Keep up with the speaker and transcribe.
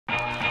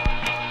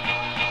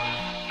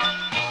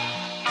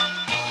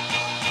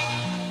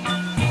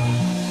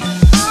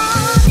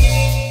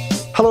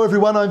Hello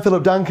everyone, I'm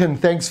Philip Duncan.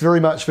 Thanks very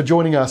much for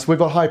joining us. We've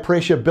got high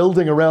pressure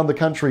building around the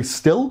country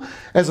still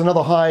as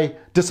another high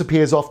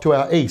disappears off to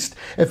our east.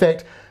 In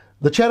fact,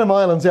 the Chatham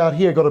Islands out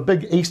here got a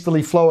big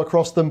easterly flow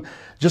across them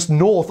just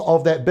north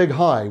of that big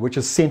high, which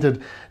is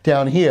centred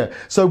down here.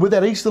 So with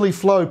that easterly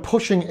flow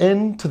pushing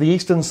in to the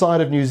eastern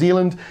side of New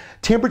Zealand,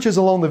 temperatures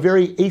along the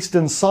very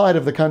eastern side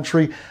of the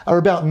country are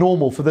about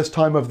normal for this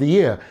time of the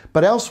year.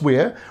 But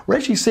elsewhere, we're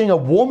actually seeing a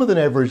warmer than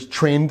average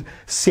trend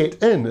set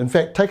in. In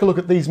fact, take a look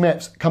at these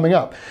maps coming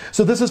up.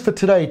 So this is for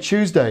today,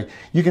 Tuesday.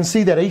 You can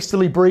see that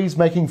easterly breeze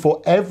making for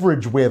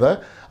average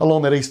weather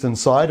along that eastern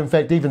side. In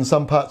fact, even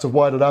some parts of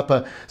Wairarapa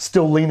are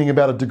still leaning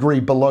about a degree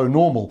below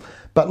normal.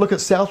 But look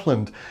at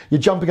Southland. You're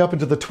jumping up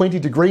into the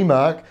 20-degree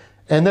mark,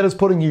 and that is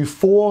putting you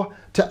 4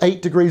 to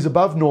 8 degrees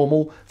above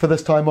normal for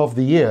this time of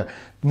the year.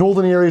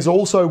 Northern areas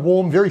also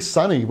warm, very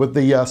sunny with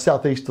the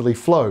southeasterly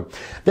flow.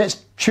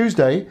 That's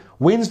Tuesday.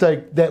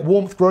 Wednesday, that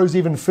warmth grows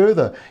even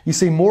further. You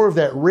see more of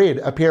that red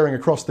appearing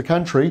across the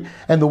country,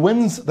 and the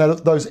winds,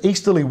 those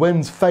easterly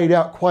winds fade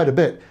out quite a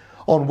bit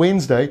on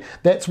Wednesday.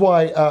 That's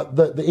why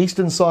the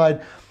eastern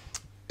side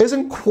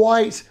isn't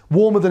quite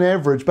warmer than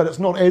average, but it's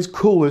not as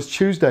cool as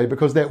Tuesday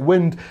because that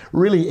wind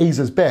really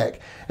eases back.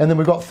 And then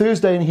we've got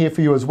Thursday in here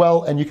for you as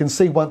well, and you can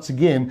see once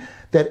again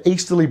that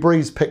easterly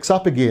breeze picks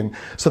up again.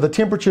 So the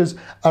temperatures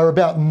are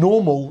about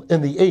normal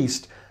in the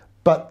east,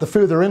 but the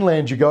further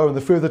inland you go and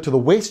the further to the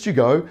west you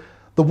go,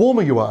 the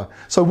warmer you are.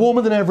 So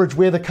warmer than average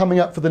weather coming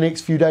up for the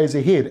next few days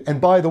ahead. And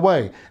by the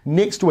way,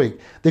 next week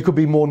there could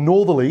be more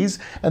northerlies,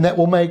 and that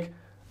will make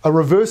a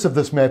reverse of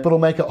this map. It'll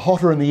make it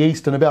hotter in the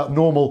east and about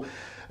normal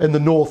in the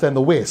north and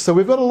the west. So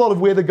we've got a lot of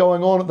weather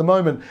going on at the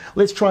moment.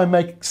 Let's try and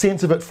make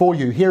sense of it for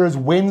you. Here is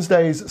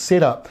Wednesday's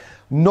setup.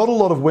 Not a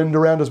lot of wind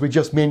around, as we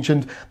just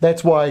mentioned.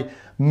 That's why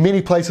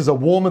many places are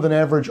warmer than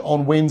average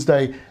on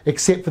Wednesday,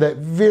 except for that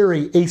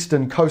very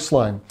eastern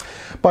coastline.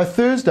 By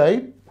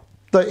Thursday,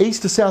 the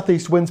east to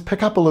southeast winds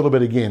pick up a little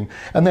bit again,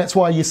 and that's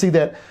why you see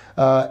that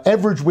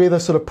average weather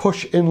sort of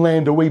push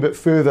inland a wee bit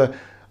further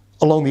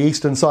along the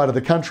eastern side of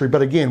the country,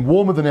 but again,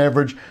 warmer than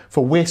average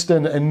for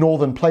western and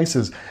northern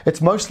places. It's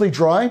mostly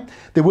dry.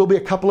 There will be a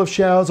couple of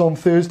showers on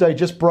Thursday,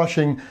 just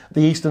brushing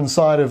the eastern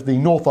side of the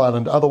North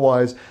Island.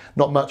 Otherwise,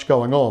 not much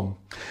going on.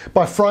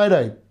 By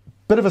Friday,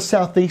 bit of a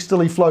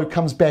southeasterly flow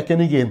comes back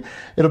in again.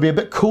 It'll be a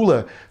bit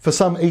cooler for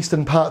some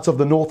eastern parts of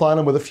the North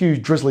Island with a few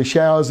drizzly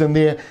showers in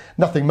there.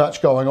 Nothing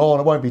much going on.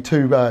 It won't be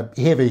too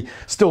heavy.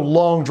 Still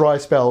long dry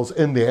spells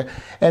in there.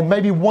 And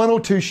maybe 1 or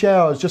 2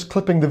 showers just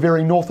clipping the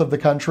very north of the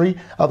country,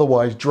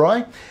 otherwise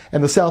dry.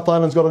 And the South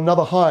Island's got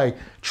another high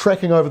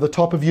tracking over the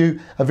top of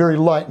you, a very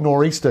light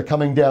nor'easter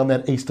coming down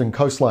that eastern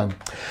coastline.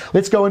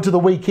 Let's go into the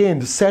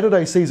weekend.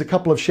 Saturday sees a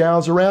couple of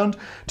showers around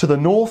to the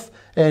north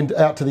and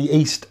out to the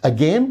east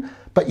again.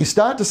 But you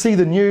start to see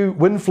the new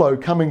wind flow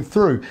coming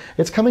through.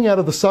 It's coming out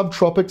of the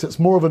subtropics. It's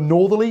more of a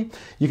northerly.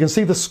 You can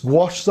see the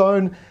squash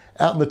zone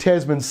out in the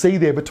Tasman Sea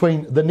there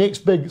between the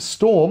next big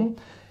storm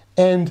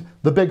and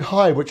the big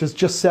high, which is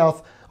just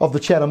south of the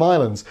Chatham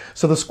Islands.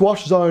 So the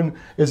squash zone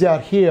is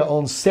out here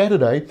on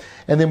Saturday,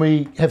 and then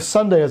we have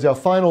Sunday as our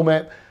final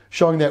map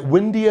showing that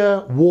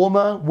windier,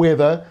 warmer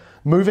weather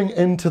moving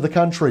into the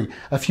country.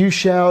 A few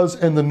showers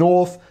in the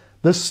north,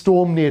 this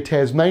storm near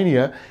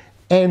Tasmania,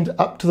 and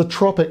up to the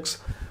tropics.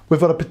 We've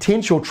got a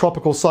potential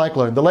tropical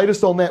cyclone. The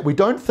latest on that, we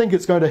don't think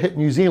it's going to hit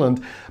New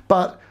Zealand,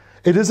 but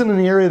it is in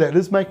an area that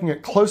is making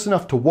it close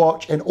enough to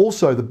watch. And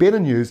also the better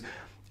news,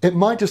 it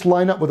might just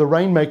line up with a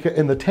rainmaker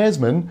in the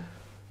Tasman,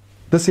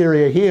 this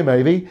area here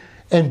maybe,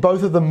 and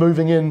both of them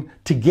moving in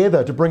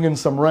together to bring in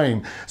some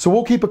rain. So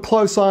we'll keep a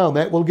close eye on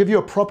that. We'll give you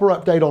a proper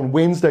update on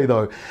Wednesday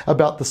though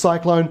about the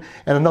cyclone,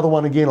 and another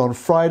one again on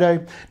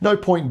Friday. No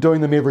point in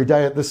doing them every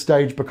day at this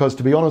stage because,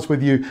 to be honest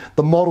with you,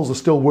 the models are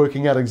still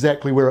working out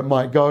exactly where it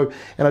might go,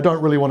 and I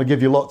don't really want to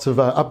give you lots of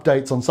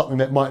updates on something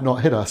that might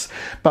not hit us.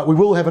 But we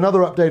will have another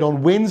update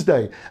on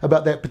Wednesday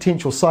about that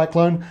potential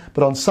cyclone,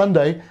 but on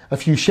Sunday, a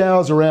few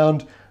showers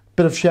around,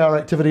 bit of shower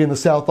activity in the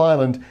South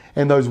Island,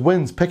 and those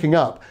winds picking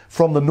up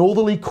from the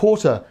northerly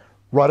quarter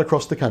right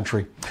across the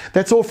country.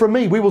 That's all from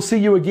me. We will see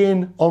you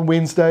again on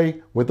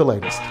Wednesday with the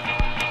latest.